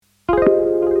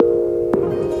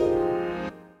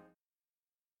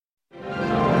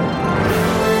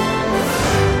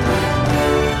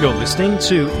listening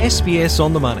to SBS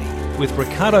On The Money with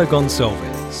Ricardo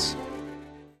Gonçalves.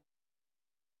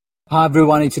 Hi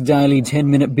everyone, it's a daily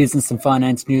 10-minute business and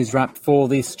finance news wrap for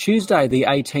this Tuesday, the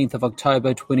 18th of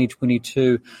October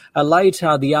 2022.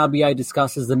 Later, the RBA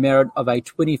discusses the merit of a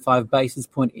 25 basis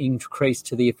point increase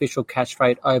to the official cash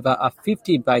rate over a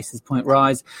 50 basis point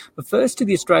rise. But first to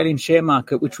the Australian share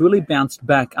market, which really bounced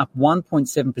back up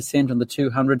 1.7% on the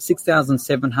 200,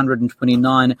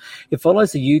 6,729. It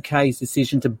follows the UK's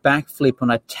decision to backflip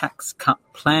on a tax cut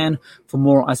plan. For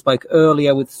more, I spoke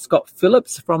earlier with Scott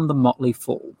Phillips from the Motley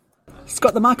Fool.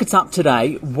 Scott, the market's up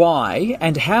today. Why?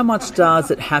 And how much does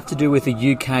it have to do with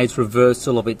the UK's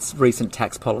reversal of its recent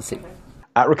tax policy?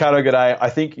 Ricardo, good day. I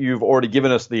think you've already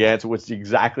given us the answer, which is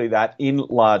exactly that, in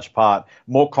large part.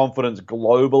 More confidence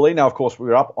globally. Now, of course,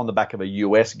 we're up on the back of a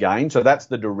US gain, so that's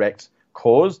the direct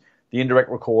cause. The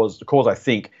indirect cause, I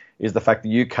think, is the fact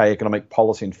the UK economic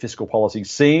policy and fiscal policy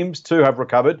seems to have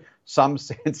recovered some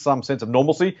sense of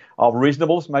normalcy, of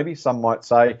reasonableness, maybe some might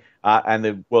say, and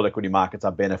the world equity markets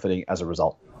are benefiting as a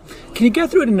result. Can you go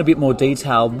through it in a bit more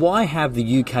detail? Why have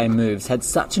the UK moves had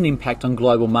such an impact on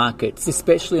global markets,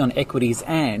 especially on equities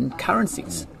and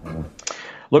currencies?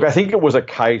 Look, I think it was a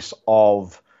case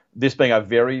of this being a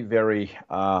very, very,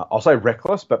 I'll say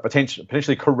reckless, but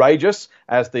potentially courageous,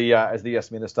 as the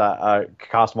US Minister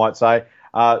Cast might say,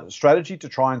 strategy to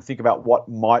try and think about what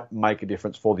might make a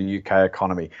difference for the UK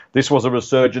economy. This was a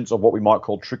resurgence of what we might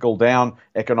call trickle-down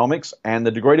economics, and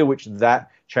the degree to which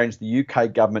that changed the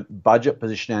UK government budget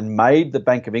position and made the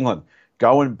Bank of England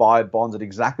go and buy bonds at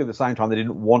exactly the same time they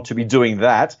didn't want to be doing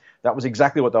that. That was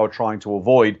exactly what they were trying to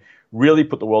avoid. Really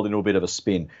put the world into a bit of a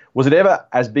spin. Was it ever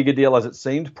as big a deal as it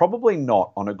seemed? Probably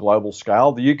not on a global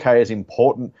scale. The UK is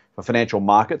important for financial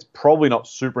markets, probably not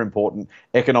super important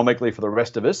economically for the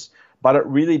rest of us, but it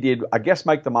really did, I guess,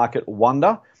 make the market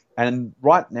wonder. And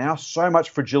right now, so much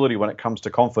fragility when it comes to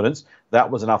confidence,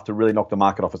 that was enough to really knock the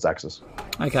market off its axis.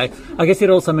 Okay. I guess it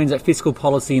also means that fiscal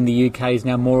policy in the UK is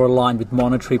now more aligned with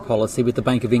monetary policy, with the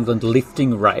Bank of England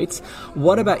lifting rates.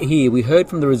 What about here? We heard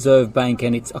from the Reserve Bank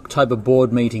and its October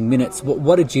board meeting minutes.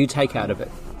 What did you take out of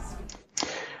it?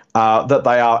 That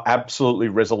they are absolutely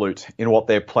resolute in what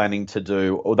they're planning to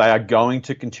do, or they are going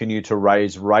to continue to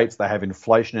raise rates. They have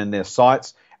inflation in their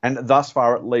sights. And thus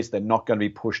far, at least, they're not going to be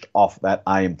pushed off that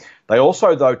aim. They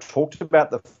also, though, talked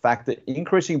about the fact that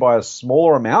increasing by a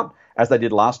smaller amount, as they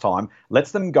did last time,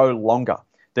 lets them go longer.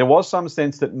 There was some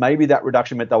sense that maybe that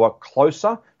reduction meant they were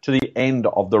closer to the end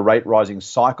of the rate rising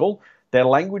cycle. Their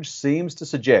language seems to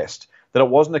suggest that it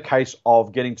wasn't a case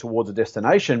of getting towards a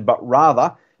destination, but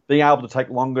rather being able to take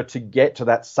longer to get to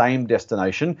that same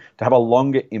destination, to have a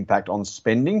longer impact on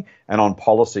spending and on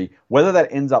policy. Whether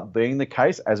that ends up being the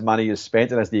case as money is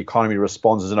spent and as the economy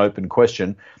responds is an open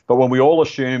question. But when we all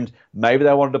assumed maybe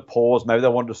they wanted to pause, maybe they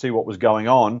wanted to see what was going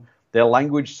on, their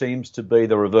language seems to be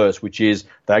the reverse, which is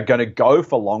they're going to go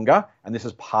for longer, and this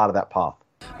is part of that path.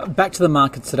 Back to the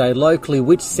markets today. Locally,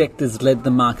 which sectors led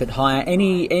the market higher?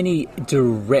 Any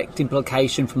direct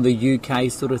implication from the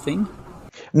UK sort of thing?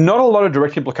 Not a lot of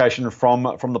direct implication from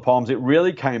the palms. It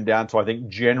really came down to, I think,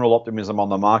 general optimism on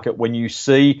the market. When you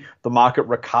see the market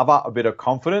recover a bit of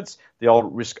confidence, the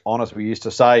old risk on, as we used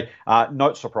to say,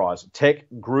 no surprise. Tech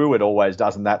grew, it always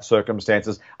does in that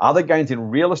circumstances. Other gains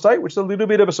in real estate, which is a little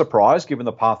bit of a surprise given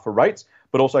the path for rates,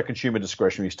 but also consumer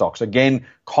discretionary stocks. Again,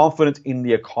 confidence in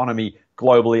the economy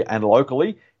globally and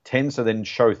locally tends to then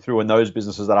show through in those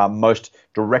businesses that are most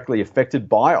directly affected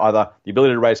by either the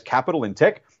ability to raise capital in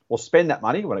tech or spend that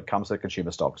money when it comes to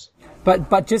consumer stocks.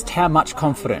 But just how much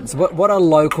confidence? What are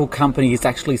local companies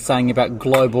actually saying about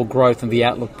global growth and the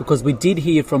outlook? Because we did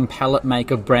hear from pallet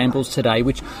maker Brambles today,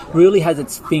 which really has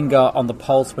its finger on the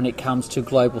pulse when it comes to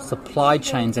global supply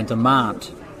chains and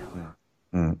demand.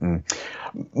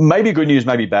 Maybe good news,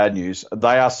 maybe bad news.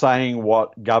 They are saying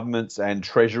what governments and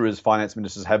treasurers, finance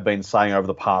ministers have been saying over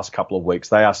the past couple of weeks.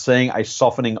 They are seeing a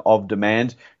softening of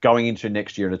demand going into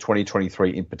next year, into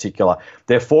 2023 in particular.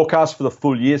 Their forecast for the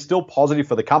full year is still positive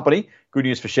for the company, good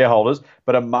news for shareholders,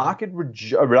 but a market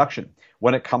reduction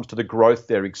when it comes to the growth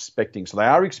they're expecting. So they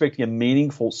are expecting a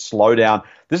meaningful slowdown.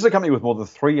 This is a company with more than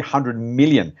 300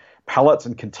 million pallets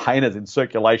and containers in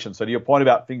circulation. So to your point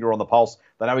about finger on the pulse,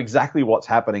 they know exactly what's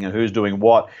happening and who's doing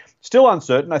what. Still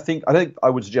uncertain. I think I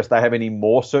would suggest they have any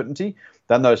more certainty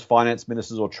than those finance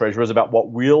ministers or treasurers about what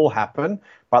will happen,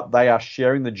 but they are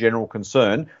sharing the general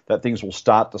concern that things will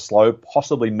start to slow,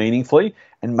 possibly meaningfully,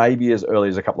 and maybe as early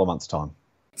as a couple of months' time.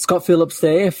 Scott Phillips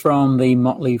there from the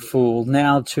Motley Fool.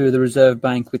 Now to the Reserve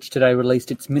Bank, which today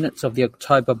released its minutes of the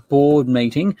October board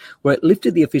meeting, where it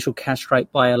lifted the official cash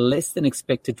rate by a less than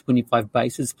expected 25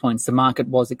 basis points. The market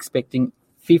was expecting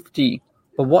 50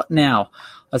 But what now?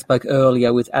 I spoke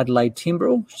earlier with Adelaide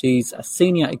Timbrell. She's a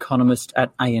senior economist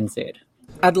at ANZ.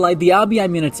 Adelaide, the RBA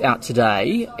minute's out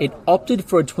today. It opted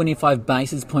for a 25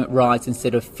 basis point rise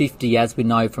instead of 50, as we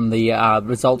know from the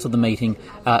results of the meeting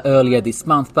earlier this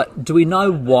month. But do we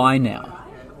know why now?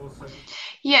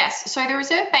 Yes, so the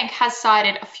Reserve Bank has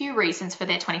cited a few reasons for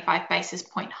their 25 basis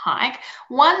point hike.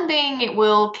 One being it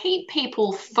will keep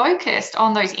people focused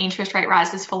on those interest rate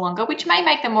rises for longer, which may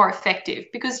make them more effective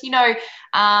because,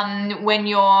 when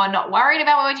you're not worried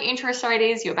about what your interest rate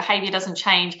is, your behaviour doesn't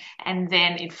change and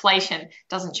then inflation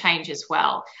doesn't change as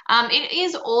well. It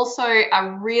is also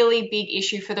a really big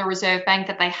issue for the Reserve Bank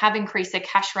that they have increased their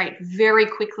cash rate very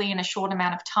quickly in a short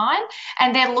amount of time,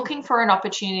 and they're looking for an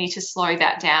opportunity to slow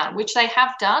that down, which they have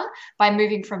done by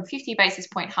moving from 50 basis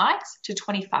point hikes to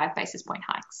 25 basis point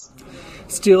hikes.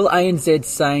 Still, ANZ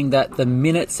saying that the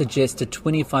minute suggests a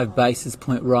 25 basis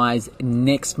point rise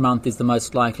next month is the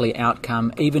most likely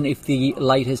outcome, even if the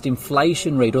latest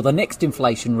inflation read or the next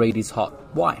inflation read is hot.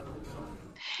 Why?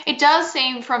 It does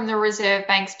seem from the Reserve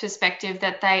Bank's perspective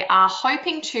that they are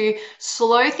hoping to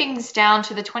slow things down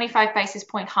to the 25 basis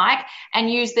point hike and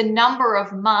use the number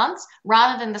of months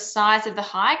rather than the size of the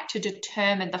hike to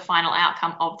determine the final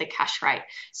outcome of the cash rate.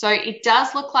 So it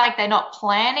does look like they're not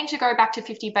planning to go back to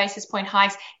 50 basis point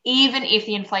hikes, even if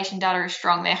the inflation data is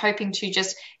strong. They're hoping to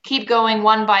just keep going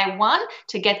one by one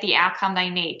to get the outcome they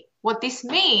need. What this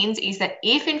means is that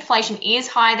if inflation is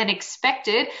higher than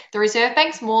expected, the Reserve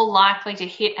Bank's more likely to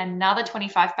hit another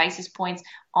 25 basis points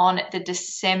on the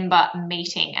December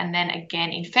meeting. And then again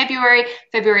in February.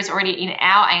 February is already in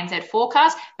our ANZ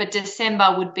forecast, but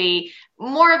December would be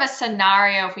more of a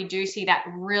scenario if we do see that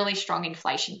really strong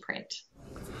inflation print.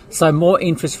 So more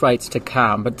interest rates to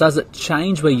come, but does it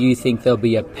change where you think there'll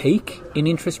be a peak in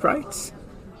interest rates?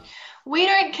 We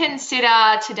don't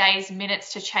consider today's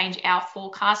minutes to change our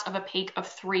forecast of a peak of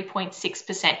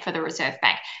 3.6% for the Reserve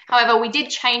Bank. However, we did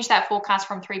change that forecast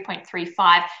from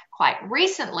 3.35 quite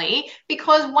recently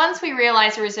because once we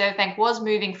realised the Reserve Bank was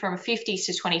moving from 50s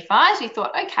to 25s, we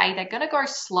thought, okay, they're going to go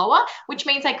slower, which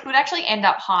means they could actually end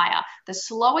up higher. The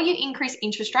slower you increase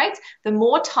interest rates, the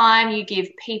more time you give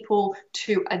people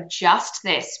to adjust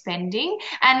their spending,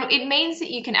 and it means that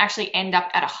you can actually end up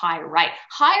at a higher rate.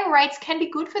 Higher rates can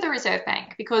be good for the Reserve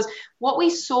Bank because what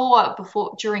we saw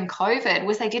during COVID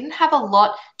was they didn't have a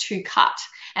lot to cut.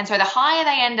 And so the higher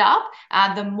they end up,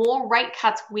 the more rate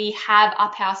cuts we have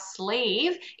up our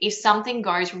sleeve if something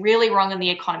goes really wrong in the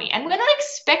economy. And we're not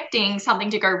expecting something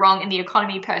to go wrong in the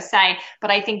economy per se,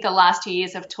 but I think the last 2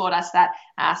 years have taught us that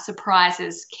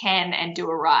surprises can and do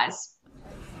arise.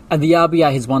 And the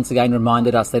RBA has once again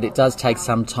reminded us that it does take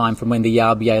some time from when the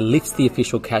RBA lifts the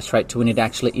official cash rate to when it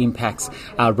actually impacts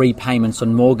repayments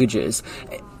on mortgages.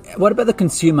 What about the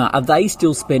consumer? Are they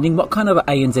still spending? What kind of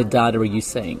ANZ data are you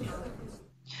seeing?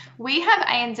 We have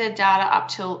ANZ data up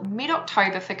till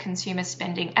mid-October for consumer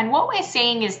spending, and what we're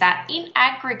seeing is that in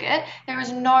aggregate, there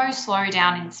is no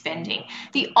slowdown in spending.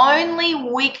 The only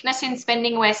weakness in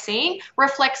spending we're seeing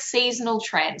reflects seasonal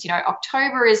trends.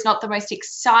 October is not the most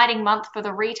exciting month for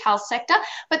the retail sector,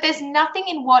 but there's nothing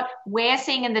in what we're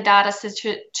seeing in the data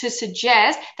to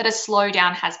suggest that a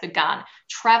slowdown has begun.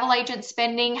 Travel agent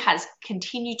spending has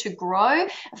continued to grow.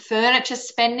 Furniture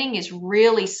spending is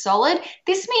really solid.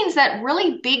 This means that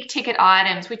really big ticket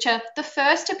items, which are the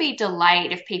first to be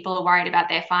delayed if people are worried about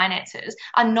their finances,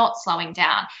 are not slowing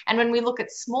down. And when we look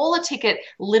at smaller ticket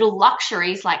little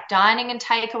luxuries like dining and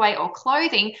takeaway or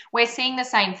clothing, we're seeing the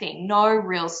same thing, no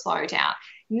real slowdown.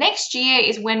 Next year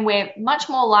is when we're much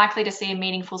more likely to see a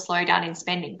meaningful slowdown in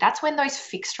spending. That's when those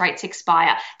fixed rates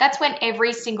expire. That's when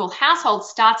every single household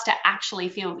starts to actually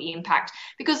feel the impact,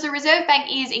 because the Reserve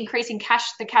Bank is increasing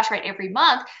the cash rate every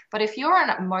month. But if you're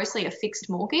on mostly a fixed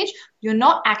mortgage, you're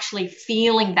not actually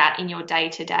feeling that in your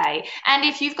day-to-day. And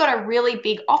if you've got a really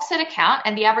big offset account,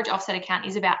 and the average offset account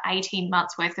is about 18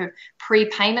 months worth of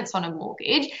prepayments on a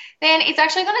mortgage, then it's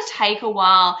actually going to take a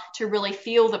while to really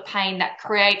feel the pain that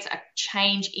creates a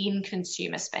change in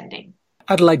consumer spending.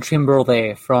 Adelaide Timbrell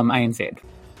there from ANZ.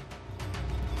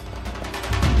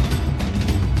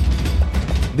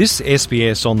 This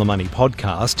SBS On The Money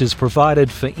podcast is provided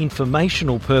for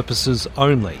informational purposes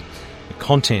only. The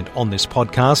content on this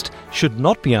podcast should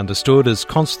not be understood as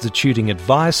constituting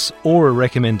advice or a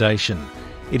recommendation.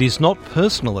 It is not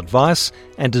personal advice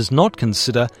and does not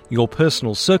consider your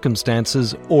personal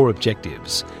circumstances or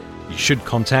objectives. You should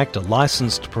contact a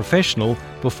licensed professional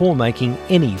before making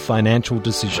any financial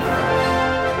decision.